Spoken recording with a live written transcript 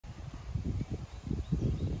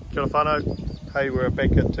Kia ora whānau. Hey, we're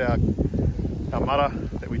back at our mara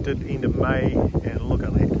that we did end of May, and look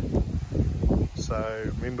at that.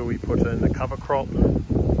 So remember we put in the cover crop.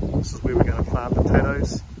 This is where we're going to plant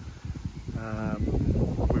potatoes.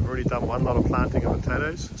 We've already done one lot of planting of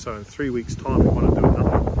potatoes, so in 3 weeks time we want to do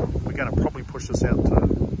another one. We're going to probably push this out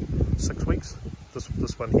to 6 weeks,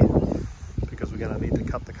 this one here, because we're going to need to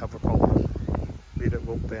cut the cover crop, let it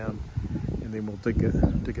wilt down, and then we'll dig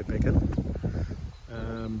it back in.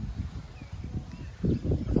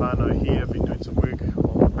 Whānau here have been doing some work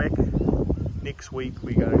on the back. Next week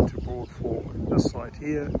we're going to broad fork this side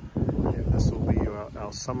here, and this will be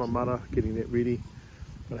our summer mara, getting that ready.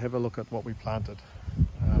 But have a look at what we planted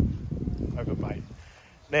over May.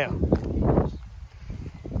 Now,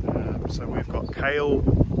 so we've got kale,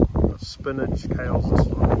 spinach, kale's this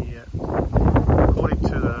one here. According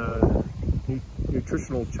to the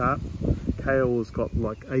nutritional chart, kale has got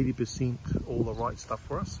like 80% all the right stuff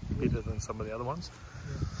for us, better than some of the other ones.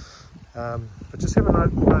 But just have a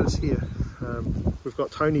notice here. We've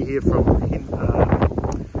got Tony here from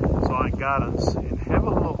Zion Gardens, and have a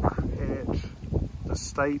look at the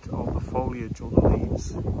state of the foliage or the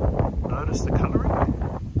leaves. Notice the colouring?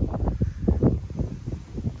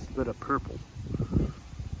 It's a bit of purple.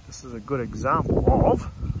 This is a good example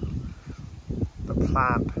of the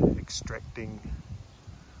plant extracting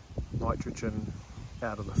nitrogen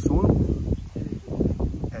out of the soil.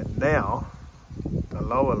 And now the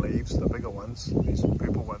lower leaves, the bigger ones, these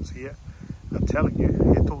purple ones here, are telling you,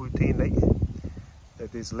 he tohu tēnei,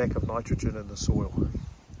 that there's lack of nitrogen in the soil.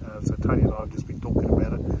 So Tony and I have just been talking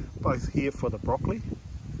about it, both here for the broccoli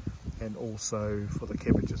and also for the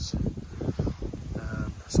cabbages.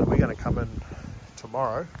 So we're going to come in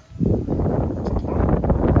tomorrow,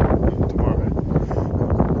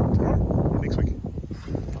 next week,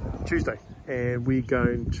 Tuesday, and we're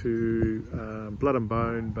going to blood and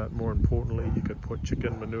bone, but more importantly you could put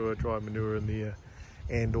chicken manure, dry manure in there,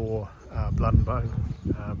 and or blood and bone,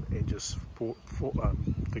 and just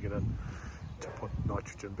dig it in to put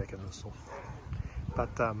nitrogen back in the soil.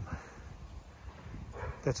 But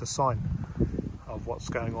that's a sign of what's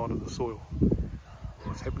going on in the soil,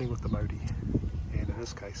 what's happening with the modi, and in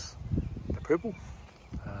this case the purple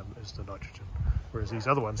is the nitrogen, whereas these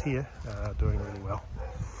other ones here are doing really well.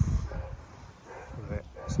 Look at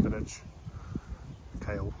that, spinach,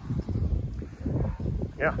 kale.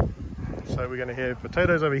 Yeah, so we're going to have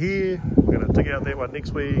potatoes over here, we're going to dig out that one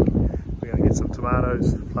next week, we're going to get some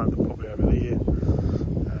tomatoes, plant them probably over there,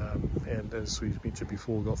 and as we mentioned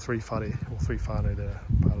before, we've got three whare that are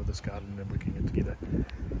part of this garden and working it together.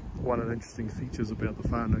 One of the interesting features about the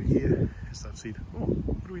whānau here is they've said, oh,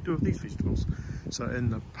 what do we do with these vegetables? So in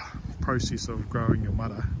the process of growing your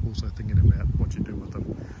mara, also thinking about what you do with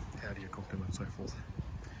them, how do you cook them and so forth.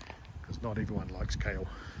 Because not everyone likes kale,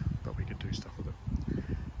 but we can do stuff with it.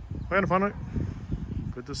 Whānau,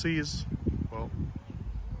 good to see you. Well,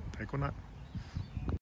 take one night.